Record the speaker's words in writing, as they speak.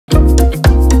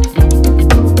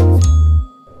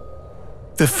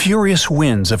The furious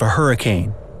winds of a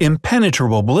hurricane,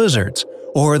 impenetrable blizzards,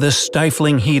 or the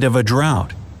stifling heat of a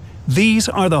drought. These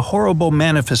are the horrible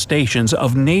manifestations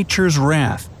of nature's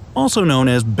wrath, also known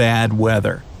as bad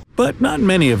weather. But not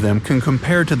many of them can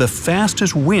compare to the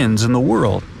fastest winds in the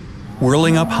world.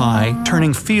 Whirling up high,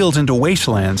 turning fields into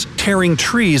wastelands, tearing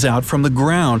trees out from the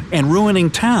ground, and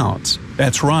ruining towns.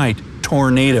 That's right,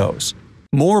 tornadoes.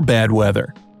 More bad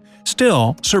weather.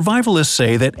 Still, survivalists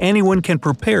say that anyone can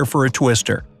prepare for a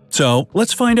twister. So,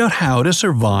 let's find out how to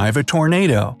survive a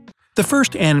tornado. The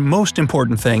first and most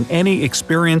important thing any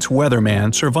experienced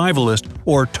weatherman, survivalist,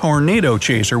 or tornado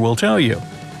chaser will tell you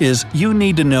is you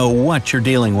need to know what you're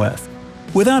dealing with.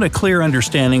 Without a clear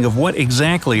understanding of what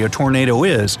exactly a tornado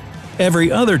is,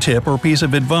 every other tip or piece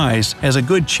of advice has a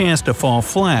good chance to fall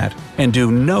flat and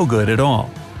do no good at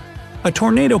all. A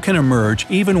tornado can emerge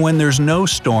even when there's no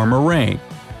storm or rain.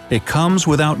 It comes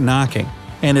without knocking,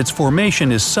 and its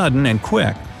formation is sudden and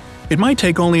quick. It might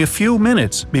take only a few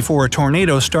minutes before a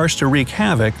tornado starts to wreak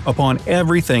havoc upon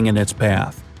everything in its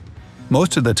path.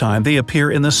 Most of the time they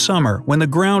appear in the summer when the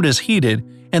ground is heated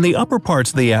and the upper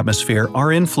parts of the atmosphere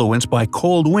are influenced by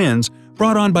cold winds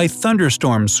brought on by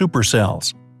thunderstorm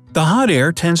supercells. The hot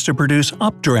air tends to produce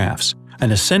updrafts,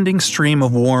 an ascending stream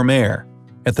of warm air.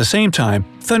 At the same time,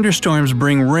 thunderstorms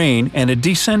bring rain and a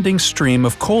descending stream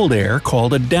of cold air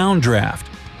called a downdraft.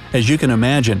 As you can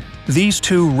imagine, these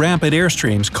two rapid air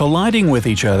streams colliding with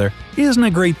each other isn't a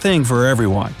great thing for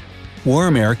everyone.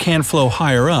 Warm air can't flow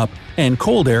higher up, and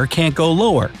cold air can't go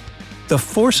lower. The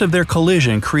force of their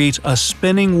collision creates a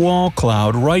spinning wall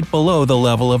cloud right below the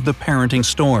level of the parenting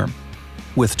storm.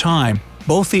 With time,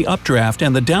 both the updraft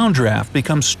and the downdraft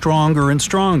become stronger and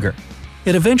stronger.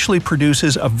 It eventually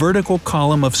produces a vertical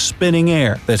column of spinning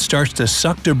air that starts to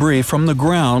suck debris from the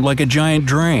ground like a giant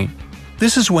drain.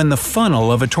 This is when the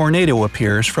funnel of a tornado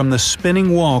appears from the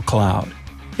spinning wall cloud.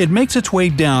 It makes its way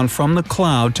down from the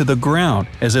cloud to the ground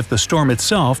as if the storm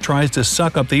itself tries to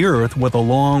suck up the earth with a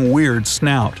long, weird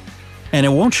snout. And it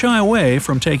won't shy away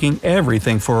from taking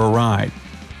everything for a ride.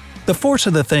 The force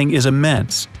of the thing is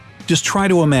immense. Just try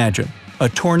to imagine. A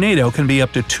tornado can be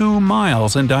up to 2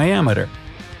 miles in diameter.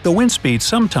 The wind speed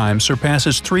sometimes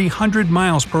surpasses 300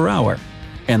 miles per hour,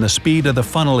 and the speed of the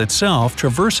funnel itself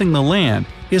traversing the land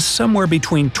is somewhere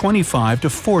between 25 to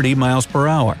 40 miles per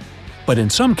hour. But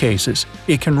in some cases,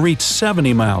 it can reach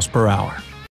 70 miles per hour.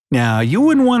 Now, you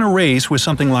wouldn't want to race with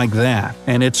something like that,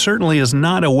 and it certainly is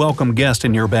not a welcome guest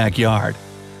in your backyard.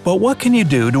 But what can you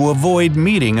do to avoid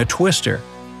meeting a twister?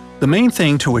 The main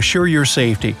thing to assure your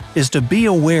safety is to be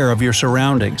aware of your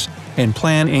surroundings and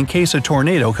plan in case a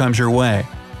tornado comes your way.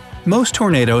 Most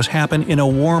tornadoes happen in a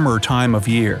warmer time of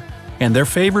year, and their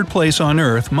favorite place on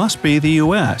Earth must be the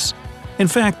US. In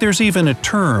fact, there's even a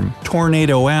term,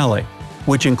 Tornado Alley,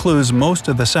 which includes most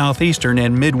of the southeastern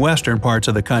and midwestern parts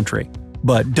of the country.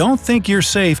 But don't think you're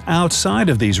safe outside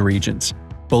of these regions.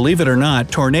 Believe it or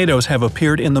not, tornadoes have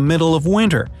appeared in the middle of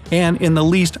winter and in the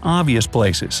least obvious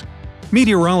places.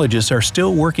 Meteorologists are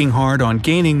still working hard on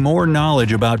gaining more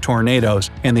knowledge about tornadoes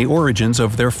and the origins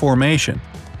of their formation.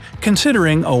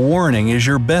 Considering a warning is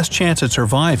your best chance at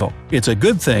survival, it's a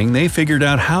good thing they figured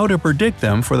out how to predict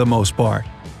them for the most part.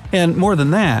 And more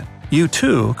than that, you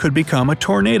too could become a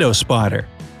tornado spotter.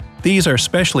 These are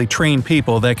specially trained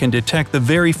people that can detect the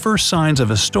very first signs of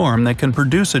a storm that can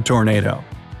produce a tornado.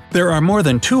 There are more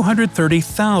than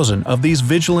 230,000 of these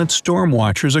vigilant storm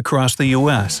watchers across the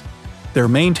US. Their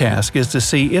main task is to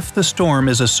see if the storm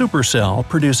is a supercell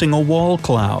producing a wall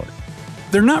cloud.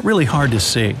 They're not really hard to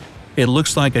see. It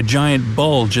looks like a giant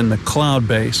bulge in the cloud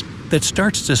base that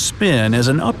starts to spin as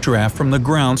an updraft from the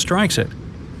ground strikes it.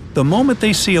 The moment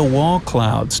they see a wall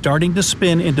cloud starting to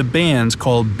spin into bands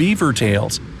called beaver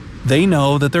tails, they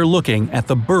know that they're looking at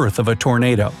the birth of a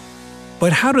tornado.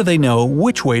 But how do they know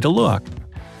which way to look?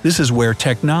 This is where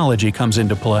technology comes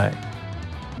into play.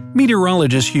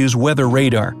 Meteorologists use weather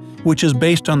radar, which is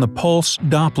based on the pulse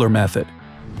Doppler method.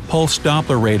 Pulse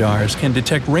Doppler radars can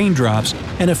detect raindrops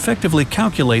and effectively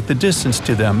calculate the distance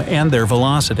to them and their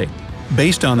velocity.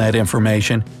 Based on that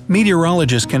information,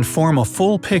 meteorologists can form a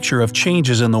full picture of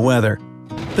changes in the weather.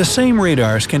 The same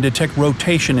radars can detect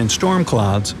rotation in storm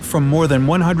clouds from more than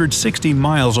 160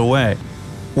 miles away.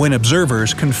 When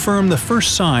observers confirm the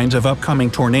first signs of upcoming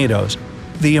tornadoes,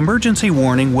 the emergency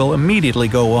warning will immediately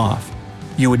go off.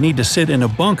 You would need to sit in a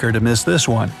bunker to miss this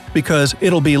one, because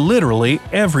it'll be literally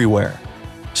everywhere.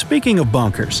 Speaking of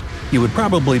bunkers, you would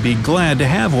probably be glad to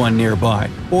have one nearby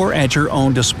or at your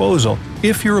own disposal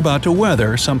if you're about to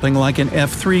weather something like an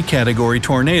F3 category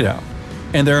tornado.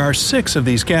 And there are 6 of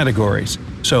these categories,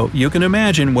 so you can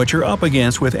imagine what you're up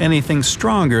against with anything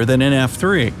stronger than an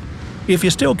F3. If you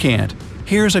still can't,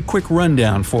 Here's a quick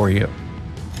rundown for you.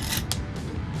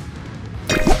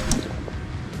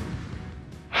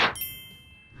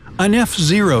 An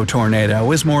F0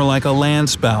 tornado is more like a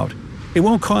landspout. It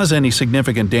won't cause any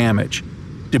significant damage.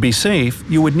 To be safe,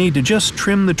 you would need to just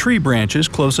trim the tree branches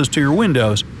closest to your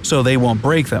windows so they won't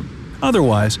break them.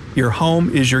 Otherwise, your home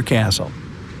is your castle.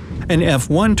 An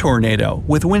F1 tornado,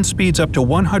 with wind speeds up to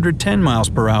 110 miles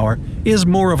per hour, is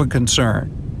more of a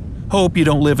concern. Hope you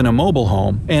don't live in a mobile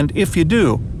home, and if you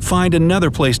do, find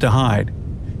another place to hide.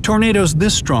 Tornadoes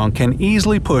this strong can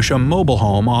easily push a mobile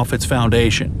home off its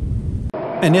foundation.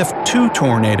 An F2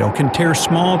 tornado can tear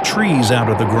small trees out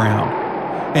of the ground.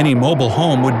 Any mobile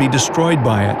home would be destroyed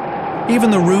by it. Even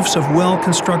the roofs of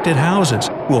well-constructed houses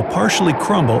will partially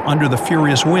crumble under the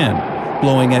furious wind,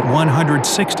 blowing at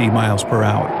 160 miles per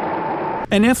hour.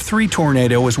 An F3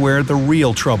 tornado is where the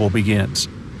real trouble begins.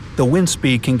 The wind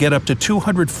speed can get up to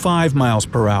 205 miles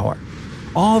per hour.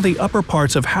 All the upper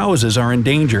parts of houses are in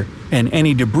danger, and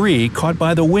any debris caught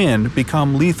by the wind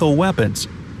become lethal weapons.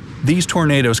 These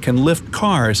tornadoes can lift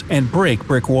cars and break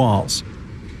brick walls.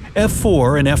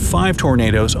 F4 and F5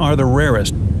 tornadoes are the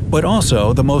rarest, but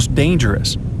also the most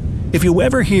dangerous. If you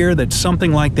ever hear that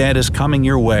something like that is coming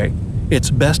your way, it's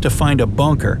best to find a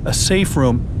bunker, a safe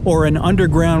room, or an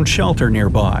underground shelter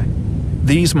nearby.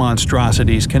 These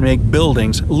monstrosities can make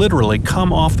buildings literally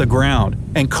come off the ground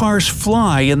and cars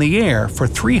fly in the air for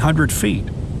 300 feet.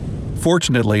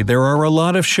 Fortunately, there are a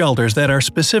lot of shelters that are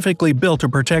specifically built to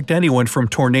protect anyone from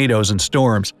tornadoes and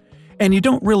storms, and you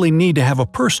don't really need to have a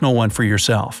personal one for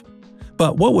yourself.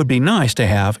 But what would be nice to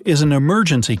have is an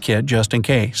emergency kit just in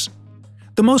case.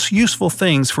 The most useful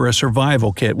things for a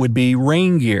survival kit would be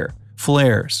rain gear,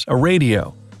 flares, a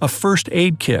radio, a first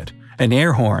aid kit, an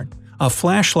air horn, a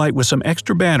flashlight with some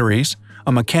extra batteries,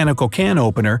 a mechanical can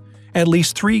opener, at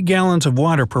least 3 gallons of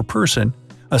water per person,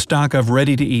 a stock of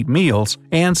ready-to-eat meals,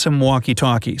 and some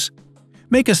walkie-talkies.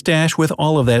 Make a stash with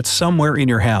all of that somewhere in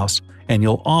your house, and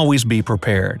you'll always be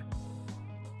prepared.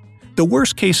 The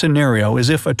worst-case scenario is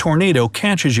if a tornado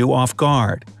catches you off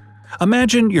guard.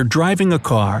 Imagine you're driving a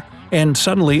car, and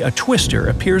suddenly a twister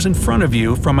appears in front of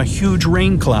you from a huge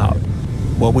rain cloud.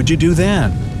 What would you do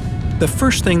then? The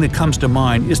first thing that comes to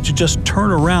mind is to just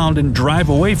turn around and drive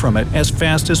away from it as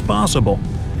fast as possible.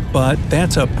 But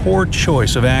that's a poor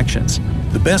choice of actions.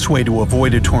 The best way to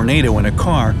avoid a tornado in a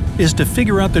car is to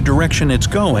figure out the direction it's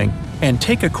going and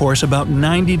take a course about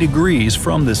 90 degrees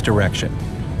from this direction.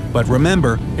 But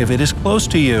remember, if it is close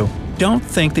to you, don't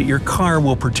think that your car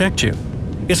will protect you.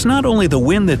 It's not only the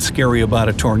wind that's scary about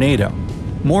a tornado.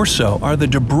 More so are the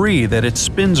debris that it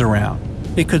spins around.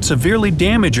 It could severely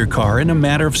damage your car in a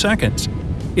matter of seconds.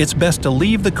 It's best to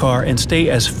leave the car and stay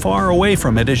as far away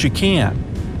from it as you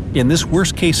can. In this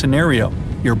worst-case scenario,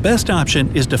 your best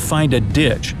option is to find a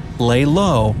ditch, lay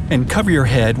low, and cover your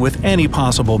head with any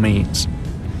possible means.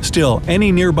 Still,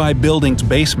 any nearby building's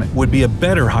basement would be a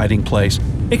better hiding place,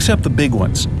 except the big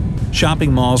ones.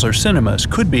 Shopping malls or cinemas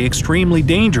could be extremely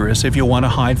dangerous if you want to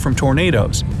hide from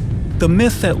tornadoes. The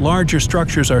myth that larger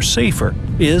structures are safer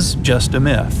is just a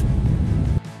myth.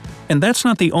 And that's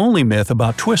not the only myth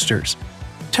about twisters.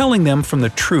 Telling them from the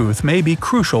truth may be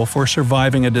crucial for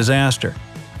surviving a disaster.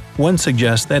 One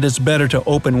suggests that it's better to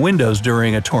open windows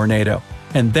during a tornado,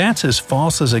 and that's as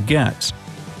false as it gets.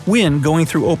 Wind going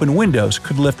through open windows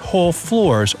could lift whole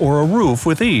floors or a roof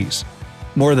with ease.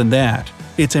 More than that,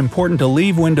 it's important to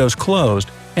leave windows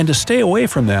closed and to stay away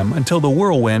from them until the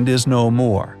whirlwind is no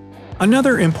more.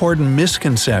 Another important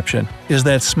misconception is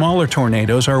that smaller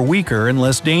tornadoes are weaker and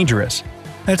less dangerous.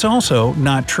 That's also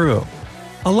not true.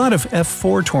 A lot of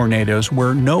F4 tornadoes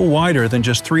were no wider than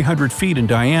just 300 feet in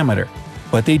diameter,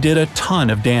 but they did a ton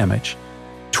of damage.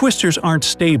 Twisters aren't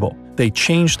stable, they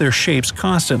change their shapes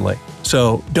constantly,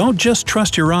 so don't just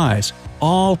trust your eyes.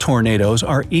 All tornadoes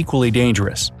are equally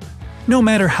dangerous. No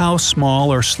matter how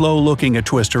small or slow-looking a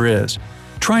twister is,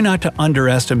 try not to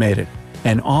underestimate it,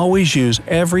 and always use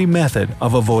every method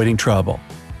of avoiding trouble.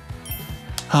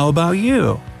 How about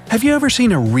you? Have you ever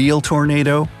seen a real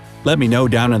tornado? Let me know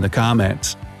down in the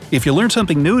comments. If you learned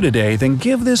something new today, then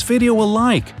give this video a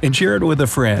like and share it with a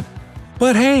friend.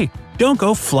 But hey, don't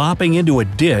go flopping into a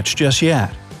ditch just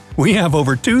yet. We have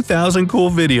over 2,000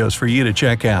 cool videos for you to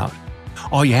check out.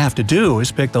 All you have to do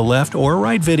is pick the left or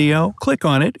right video, click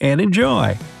on it, and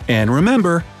enjoy. And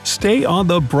remember, stay on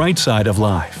the bright side of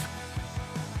life.